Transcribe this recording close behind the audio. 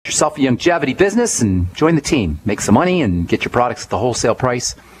yourself a longevity business and join the team. Make some money and get your products at the wholesale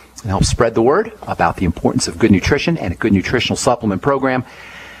price and help spread the word about the importance of good nutrition and a good nutritional supplement program.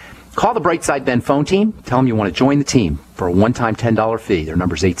 Call the Brightside Ben phone team. Tell them you want to join the team for a one-time $10 fee. Their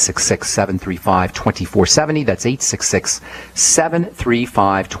number is 866-735-2470. That's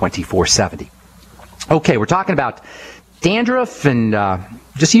 866-735-2470. Okay, we're talking about dandruff and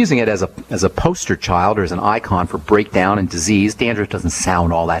just using it as a poster child or as an icon for breakdown and disease. Dandruff doesn't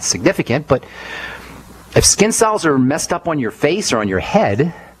sound all that significant, but if skin cells are messed up on your face or on your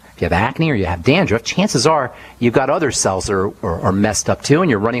head, if you have acne or you have dandruff, chances are you've got other cells that are messed up too, and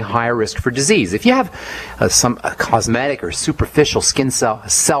you're running higher risk for disease. If you have some cosmetic or superficial skin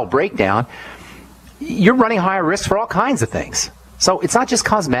cell breakdown, you're running higher risk for all kinds of things. So it's not just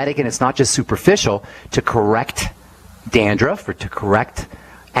cosmetic and it's not just superficial to correct dandruff or to correct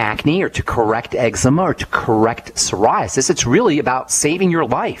acne or to correct eczema or to correct psoriasis. It's really about saving your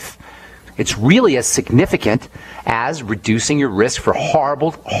life. It's really as significant as reducing your risk for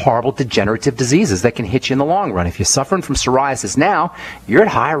horrible, horrible degenerative diseases that can hit you in the long run. If you're suffering from psoriasis now, you're at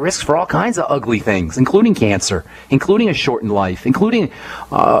higher risk for all kinds of ugly things, including cancer, including a shortened life, including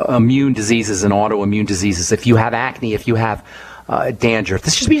immune diseases and autoimmune diseases. If you have acne, if you have dandruff,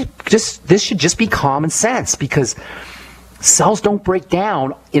 this should just be common sense, because cells don't break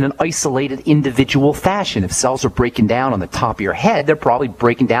down in an isolated individual fashion. If cells are breaking down on the top of your head, they're probably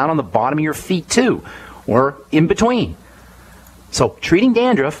breaking down on the bottom of your feet too, or in between. So treating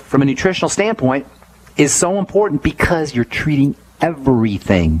dandruff from a nutritional standpoint is so important because you're treating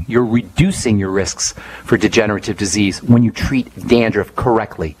everything. You're reducing your risks for degenerative disease when you treat dandruff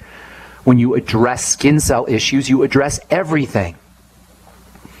correctly. When you address skin cell issues, you address everything.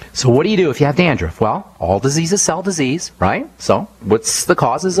 So what do you do if you have dandruff? Well, all disease is cell disease, right? So what's the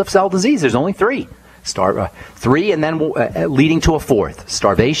causes of cell disease? There's only three. Three, and then leading to a fourth.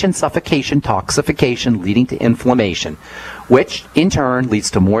 Starvation, suffocation, toxification, leading to inflammation, which in turn leads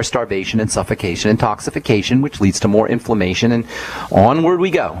to more starvation and suffocation and toxification, which leads to more inflammation, and onward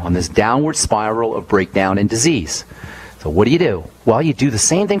we go on this downward spiral of breakdown and disease. So what do? Well, you do the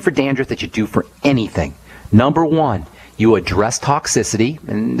same thing for dandruff that you do for anything. Number one, you address toxicity,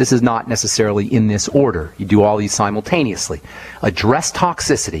 and this is not necessarily in this order. You do all these simultaneously. Address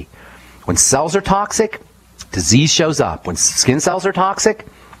toxicity. When cells are toxic, disease shows up. When skin cells are toxic,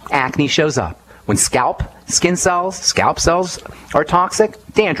 acne shows up. When scalp cells are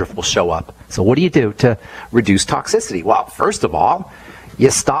toxic, dandruff will show up. So what do you do to reduce toxicity? Well, first of all,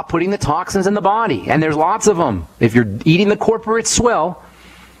 you stop putting the toxins in the body, and there's lots of them. If you're eating the corporate swill,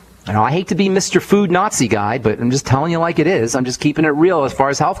 I hate to be Mr. Food Nazi guy, but I'm just telling you like it is. I'm just keeping it real as far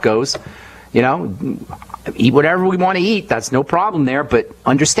as health goes. Eat whatever we want to eat. That's no problem there. But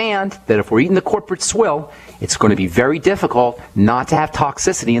understand that if we're eating the corporate swill, it's going to be very difficult not to have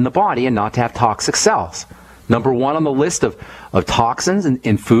toxicity in the body and not to have toxic cells. Number one on the list of toxins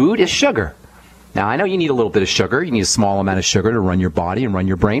in food is sugar. Now, I know you need a little bit of sugar. You need a small amount of sugar to run your body and run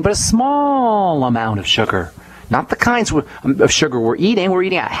your brain, but a small amount of sugar. Not the kinds of sugar we're eating. We're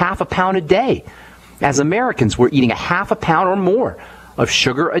eating a half a pound a day. As Americans, we're eating a half a pound or more of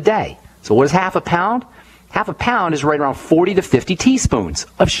sugar a day. So what is half a pound? Half a pound is right around 40 to 50 teaspoons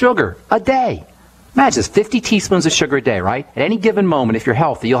of sugar a day. Imagine this, 50 teaspoons of sugar a day, right? At any given moment, if you're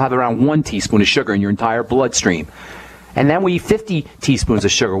healthy, you'll have around 1 teaspoon of sugar in your entire bloodstream. And then we eat 50 teaspoons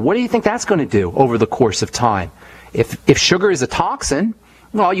of sugar. What do you think that's going to do over the course of time? If sugar is a toxin,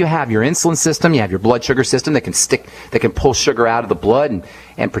 well, you have your insulin system, you have your blood sugar system that can pull sugar out of the blood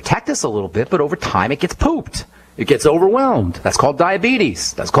and protect us a little bit, but over time it gets pooped. It gets overwhelmed. That's called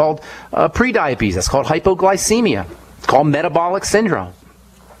diabetes. That's called prediabetes. That's called hypoglycemia. It's called metabolic syndrome.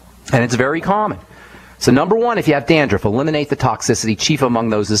 And it's very common. So number one, if you have dandruff, eliminate the toxicity. Chief among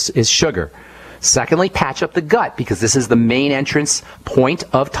those is sugar. Secondly, patch up the gut, because this is the main entrance point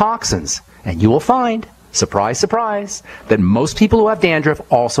of toxins. And you will find, surprise, surprise, that most people who have dandruff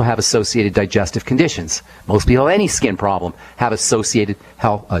also have associated digestive conditions. Most people with any skin problem have associated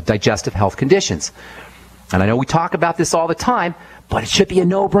digestive health conditions. And I know we talk about this all the time, but it should be a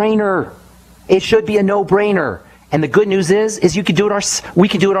no-brainer. It should be a no-brainer. And the good news is we can do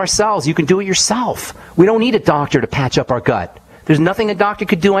it ourselves. You can do it yourself. We don't need a doctor to patch up our gut. There's nothing a doctor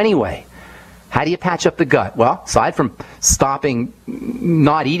could do anyway. How do you patch up the gut? Well, aside from stopping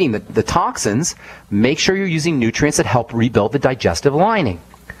not eating the toxins, make sure you're using nutrients that help rebuild the digestive lining.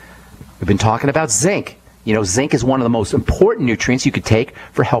 We've been talking about zinc. Zinc is one of the most important nutrients you could take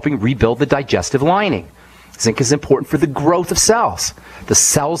for helping rebuild the digestive lining. Zinc is important for the growth of cells. The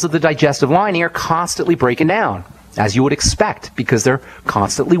cells of the digestive lining are constantly breaking down, as you would expect, because they're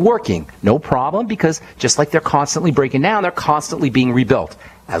constantly working. No problem, because just like they're constantly breaking down, they're constantly being rebuilt.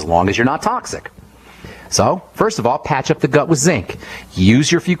 as long as you're not toxic. So, first of all, patch up the gut with zinc.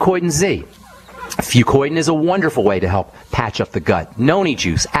 Use your Fucoidan Z. Fucoidan is a wonderful way to help patch up the gut. Noni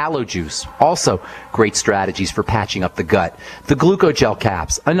juice, aloe juice, also great strategies for patching up the gut. The glucogel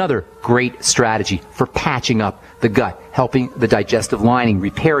caps, another great strategy for patching up the gut, helping the digestive lining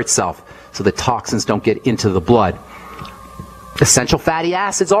repair itself so the toxins don't get into the blood. Essential fatty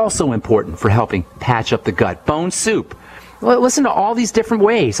acids also important for helping patch up the gut. Bone soup. Listen to all these different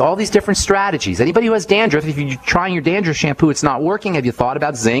ways, all these different strategies. Anybody who has dandruff, if you're trying your dandruff shampoo, it's not working, have you thought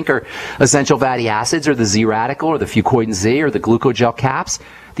about zinc or essential fatty acids or the Z-Radical or the Fucoidan Z or the glucogel caps?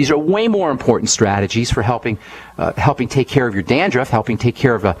 These are way more important strategies for helping take care of your dandruff, helping take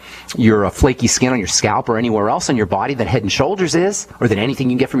care of your flaky skin on your scalp or anywhere else on your body than Head & Shoulders is, or that anything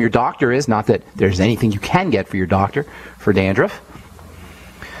you can get from your doctor is. Not that there's anything you can get for your doctor for dandruff.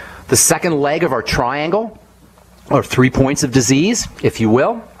 The second leg of our triangle, or 3 points of disease, if you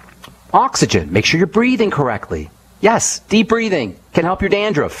will. Oxygen. Make sure you're breathing correctly. Yes, deep breathing can help your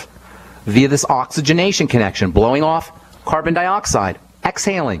dandruff via this oxygenation connection. Blowing off carbon dioxide.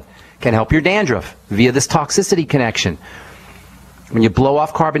 Exhaling can help your dandruff via this toxicity connection. When you blow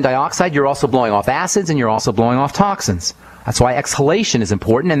off carbon dioxide, you're also blowing off acids and you're also blowing off toxins. That's why exhalation is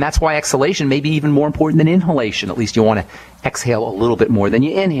important, and that's why exhalation may be even more important than inhalation. At least you want to exhale a little bit more than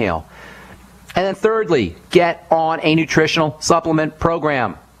you inhale. And then thirdly, get on a nutritional supplement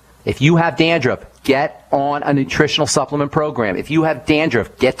program. If you have dandruff, get on a nutritional supplement program. If you have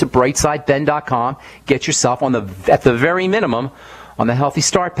dandruff, get to brightsideben.com. Get yourself on at the very minimum, on the Healthy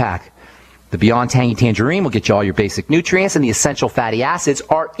Start Pack. The Beyond Tangy Tangerine will get you all your basic nutrients, and the essential fatty acids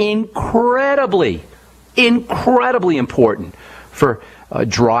are incredibly important for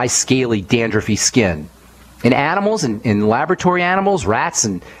dry, scaly, dandruffy skin. In animals, in laboratory animals, rats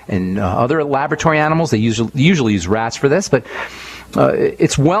and other laboratory animals, they usually use rats for this, but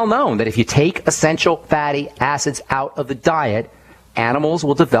it's well known that if you take essential fatty acids out of the diet, animals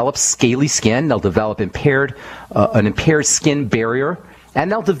will develop scaly skin, they'll develop an impaired skin barrier,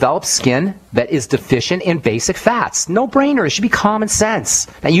 and they'll develop skin that is deficient in basic fats. No brainer, it should be common sense.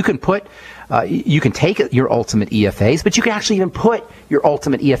 Now you can take your ultimate EFAs, but you can actually even put your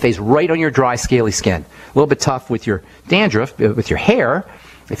ultimate EFAs right on your dry, scaly skin. A little bit tough with your dandruff, with your hair,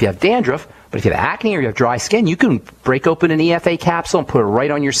 if you have dandruff, but if you have acne or you have dry skin, you can break open an EFA capsule and put it right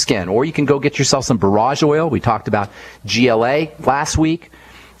on your skin. Or you can go get yourself some borage oil. We talked about GLA last week,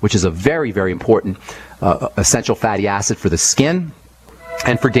 which is a very, very important essential fatty acid for the skin.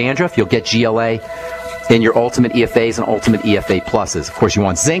 And for dandruff, you'll get GLA in your Ultimate EFAs and Ultimate EFA Pluses. Of course, you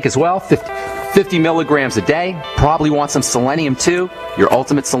want zinc as well, 50 milligrams a day. Probably want some selenium too, your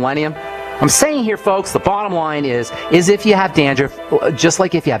Ultimate Selenium. I'm saying here, folks, the bottom line is if you have dandruff, just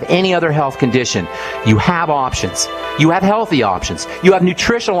like if you have any other health condition, you have options. You have healthy options. You have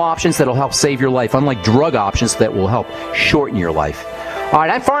nutritional options that will help save your life, unlike drug options that will help shorten your life. All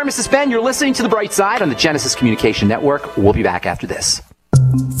right, I'm Pharmacist Ben. You're listening to The Bright Side on the Genesis Communication Network. We'll be back after this.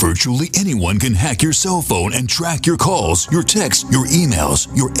 Virtually anyone can hack your cell phone and track your calls, your texts, your emails,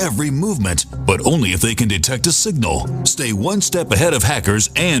 your every movement, but only if they can detect a signal. Stay one step ahead of hackers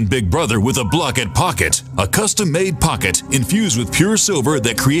and Big Brother with a Block-It Pocket, a custom-made pocket infused with pure silver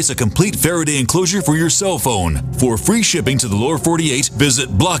that creates a complete Faraday enclosure for your cell phone. For free shipping to the lower 48, visit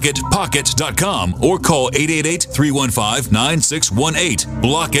blockitpocket.com or call 888-315-9618.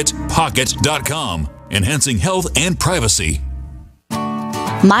 blockitpocket.com, enhancing health and privacy.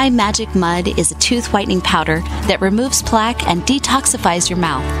 My Magic Mud is a tooth whitening powder that removes plaque and detoxifies your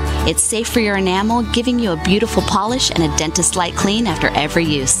mouth. It's safe for your enamel, giving you a beautiful polish and a dentist-like clean after every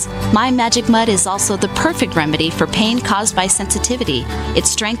use. My Magic Mud is also the perfect remedy for pain caused by sensitivity. It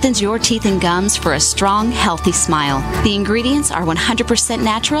strengthens your teeth and gums for a strong, healthy smile. The ingredients are 100%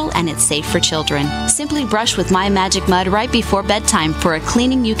 natural and it's safe for children. Simply brush with My Magic Mud right before bedtime for a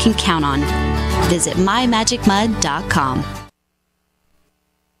cleaning you can count on. Visit mymagicmud.com.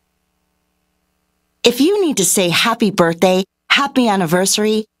 If you need to say happy birthday, happy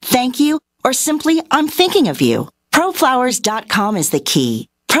anniversary, thank you, or simply I'm thinking of you, ProFlowers.com is the key.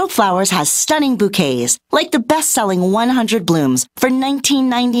 ProFlowers has stunning bouquets, like the best-selling 100 blooms for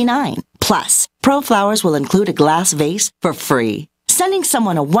 $19.99. Plus, ProFlowers will include a glass vase for free. Sending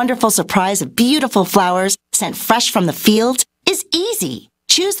someone a wonderful surprise of beautiful flowers sent fresh from the fields is easy.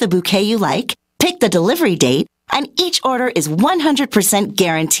 Choose the bouquet you like, pick the delivery date, and each order is 100%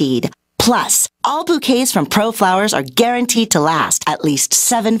 guaranteed. Plus, all bouquets from ProFlowers are guaranteed to last at least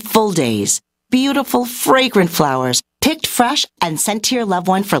 7 full days. Beautiful, fragrant flowers, picked fresh and sent to your loved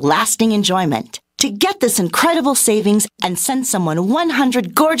one for lasting enjoyment. To get this incredible savings and send someone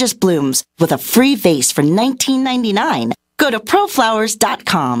 100 gorgeous blooms with a free vase for $19.99, Go to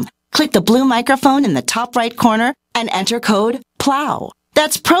proflowers.com. Click the blue microphone in the top right corner and enter code PLOW.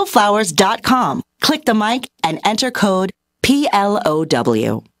 That's proflowers.com. Click the mic and enter code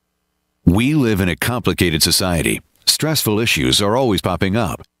PLOW. We live in a complicated society. Stressful issues are always popping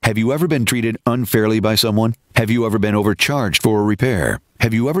up. Have you ever been treated unfairly by someone? Have you ever been overcharged for a repair?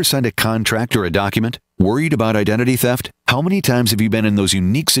 Have you ever signed a contract or a document? Worried about identity theft? How many times have you been in those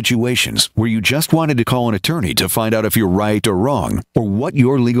unique situations where you just wanted to call an attorney to find out if you're right or wrong, or what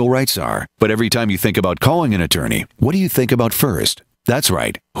your legal rights are? But every time you think about calling an attorney, what do you think about first? That's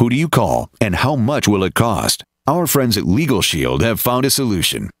right. Who do you call, and how much will it cost? Our friends at Legal Shield have found a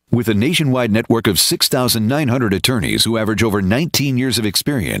solution. With a nationwide network of 6,900 attorneys who average over 19 years of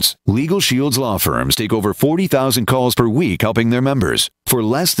experience, Legal Shield's law firms take over 40,000 calls per week helping their members. For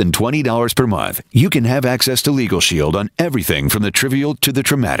less than $20 per month, you can have access to Legal Shield on everything from the trivial to the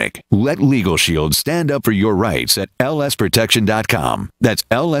traumatic. Let Legal Shield stand up for your rights at lsprotection.com. That's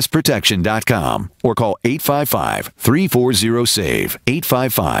lsprotection.com. Or call 855-340-SAVE,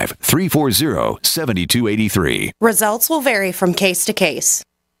 855-340-7283. Results will vary from case to case.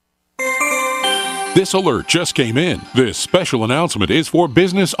 This alert just came in. This special announcement is for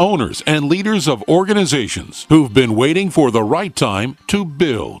business owners and leaders of organizations who've been waiting for the right time to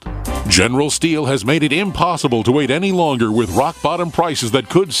build. General Steel has made it impossible to wait any longer with rock-bottom prices that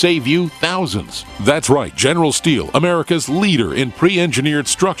could save you thousands. That's right, General Steel, America's leader in pre-engineered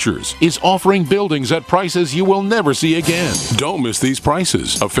structures, is offering buildings at prices you will never see again. Don't miss these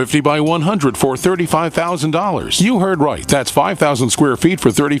prices. A 50 by 100 for $35,000. You heard right, that's 5,000 square feet for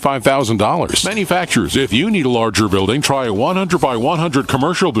 $35,000. Manufacturers, if you need a larger building, try a 100 by 100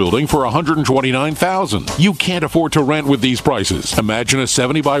 commercial building for $129,000. You can't afford to rent with these prices. Imagine a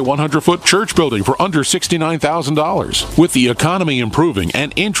 70 by 100-foot church building for under $69,000. With the economy improving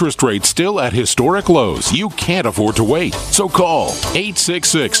and interest rates still at historic lows, you can't afford to wait. So call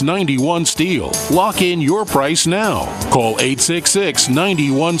 866-91-STEEL. Lock in your price now. Call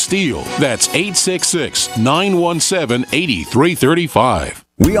 866-91-STEEL. That's 866-917-8335.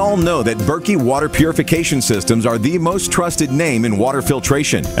 We all know that Berkey Water Purification Systems are the most trusted name in water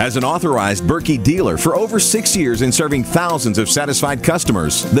filtration. As an authorized Berkey dealer for over 6 years and serving thousands of satisfied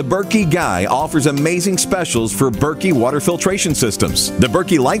customers, the Berkey Guy offers amazing specials for Berkey Water Filtration Systems. The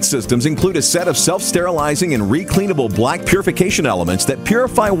Berkey Light Systems include a set of self-sterilizing and recleanable black purification elements that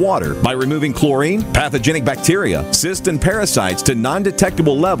purify water by removing chlorine, pathogenic bacteria, cysts, and parasites to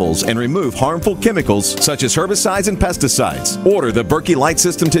non-detectable levels and remove harmful chemicals such as herbicides and pesticides. Order the Berkey Light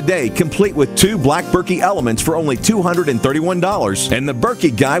System today, complete with 2 black Berkey elements for only $231, and the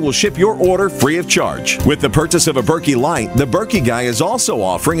Berkey Guy will ship your order free of charge. With the purchase of a Berkey Light, the Berkey Guy is also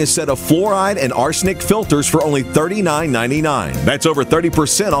offering a set of fluoride and arsenic filters for only $39.99. That's over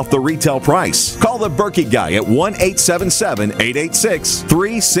 30% off the retail price. Call the Berkey Guy at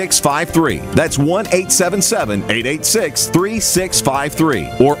 1-877-886-3653. That's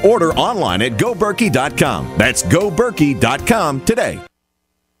 1-877-886-3653. Or order online at goberkey.com. That's goberkey.com today.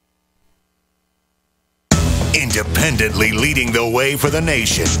 Independently leading the way for the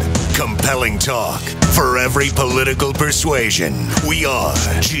nation. Compelling talk for every political persuasion. We are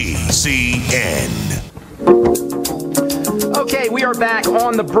GCN. Okay, we are back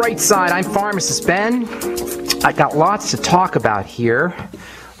on the bright side. I'm Pharmacist Ben. I got lots to talk about here. I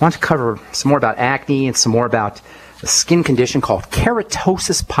want to cover some more about acne and some more about a skin condition called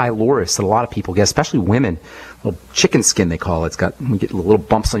keratosis pylorus that a lot of people get, especially women. Little chicken skin, they call it. You get little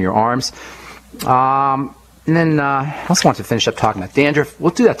bumps on your arms. And then I also want to finish up talking about dandruff. We'll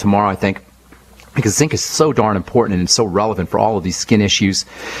do that tomorrow, I think, because zinc is so darn important and so relevant for all of these skin issues.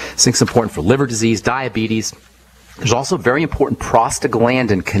 Zinc's important for liver disease, diabetes. There's also a very important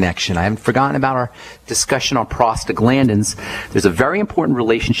prostaglandin connection. I haven't forgotten about our discussion on prostaglandins. There's a very important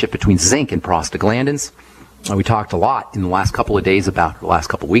relationship between zinc and prostaglandins. We talked a lot in the last couple of days the last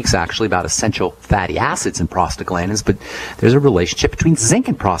couple of weeks actually, about essential fatty acids and prostaglandins, but there's a relationship between zinc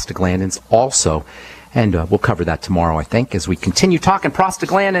and prostaglandins also. And we'll cover that tomorrow, I think, as we continue talking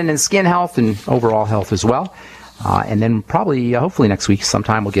prostaglandin and skin health and overall health as well. And then probably, hopefully next week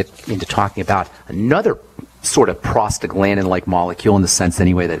sometime, we'll get into talking about another sort of prostaglandin-like molecule, in the sense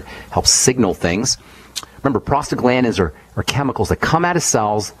anyway that helps signal things. Remember, prostaglandins are chemicals that come out of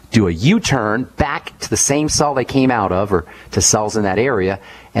cells, do a U-turn back to the same cell they came out of, or to cells in that area,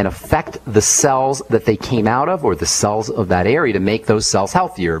 and affect the cells that they came out of, or the cells of that area, to make those cells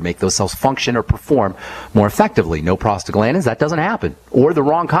healthier, make those cells function or perform more effectively. No prostaglandins, that doesn't happen. Or the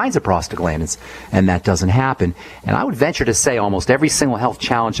wrong kinds of prostaglandins, and that doesn't happen. And I would venture to say almost every single health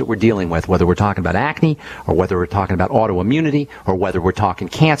challenge that we're dealing with, whether we're talking about acne, or whether we're talking about autoimmunity, or whether we're talking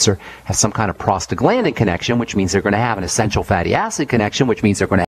cancer, has some kind of prostaglandin connection connection, which means they're going to have an essential fatty acid connection, which means they're going to